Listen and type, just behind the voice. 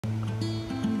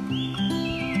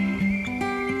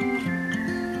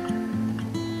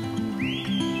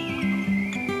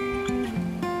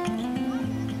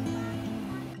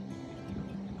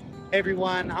Hey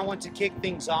everyone, I want to kick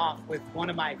things off with one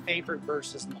of my favorite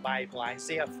verses in the Bible,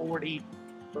 Isaiah 40,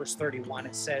 verse 31.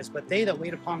 It says, "But they that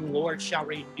wait upon the Lord shall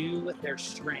renew their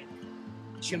strength,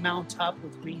 shall mount up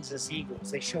with wings as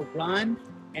eagles. They shall run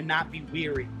and not be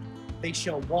weary. They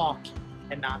shall walk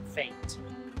and not faint."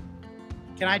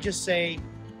 Can I just say,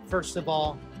 first of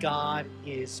all, God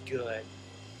is good.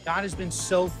 God has been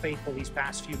so faithful these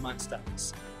past few months to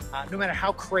us. No matter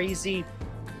how crazy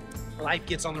life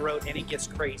gets on the road, and it gets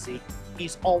crazy,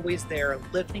 He's always there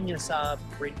lifting us up,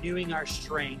 renewing our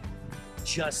strength,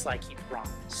 just like He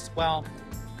promised. Well,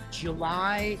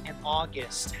 July and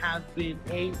August have been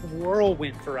a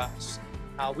whirlwind for us.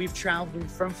 We've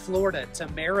traveled from Florida to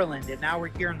Maryland, and now we're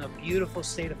here in the beautiful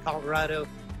state of Colorado.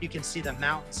 You can see the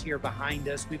mountains here behind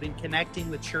us. We've been connecting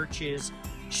with churches,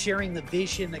 sharing the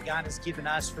vision that God has given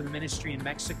us for the ministry in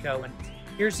Mexico. And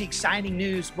here's the exciting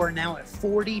news. We're now at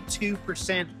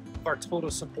 42% of our total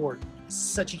support.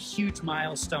 Such a huge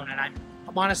milestone, and I'm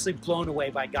honestly blown away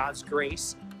by God's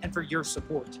grace and for your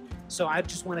support. So I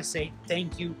just want to say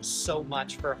thank you so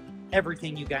much for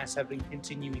everything you guys have been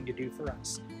continuing to do for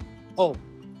us. Oh,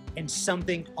 and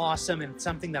something awesome and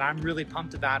something that I'm really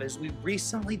pumped about is we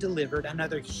recently delivered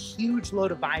another huge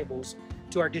load of Bibles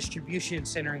to our distribution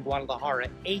center in Guadalajara.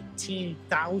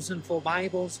 18,000 full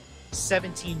Bibles,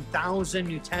 17,000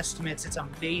 New Testaments. It's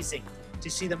amazing to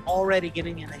see them already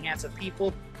getting in the hands of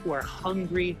people who are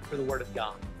hungry for the Word of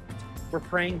God. We're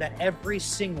praying that every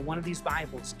single one of these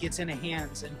Bibles gets into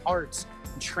hands and hearts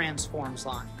and transforms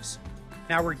lives.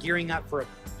 Now we're gearing up for a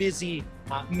busy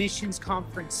missions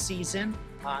conference season.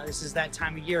 This is that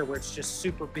time of year where it's just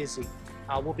super busy.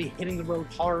 We'll be hitting the road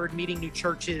hard, meeting new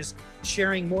churches,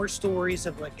 sharing more stories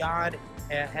of what God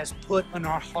has put on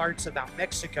our hearts about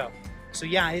Mexico. So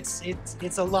yeah, it's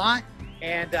a lot,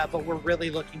 and but we're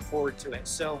really looking forward to it.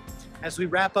 So as we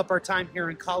wrap up our time here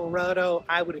in Colorado,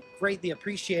 I would greatly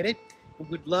appreciate it. We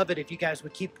would love it if you guys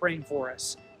would keep praying for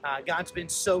us. God's been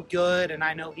so good, and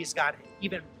I know He's got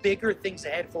even bigger things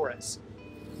ahead for us.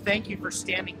 Thank you for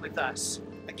standing with us.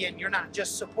 Again, you're not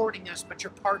just supporting us, but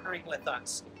you're partnering with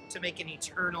us to make an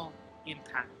eternal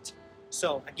impact.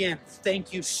 So again,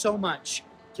 thank you so much.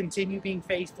 Continue being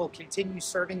faithful. Continue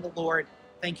serving the Lord.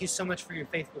 Thank you so much for your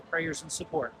faithful prayers and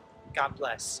support. God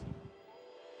bless.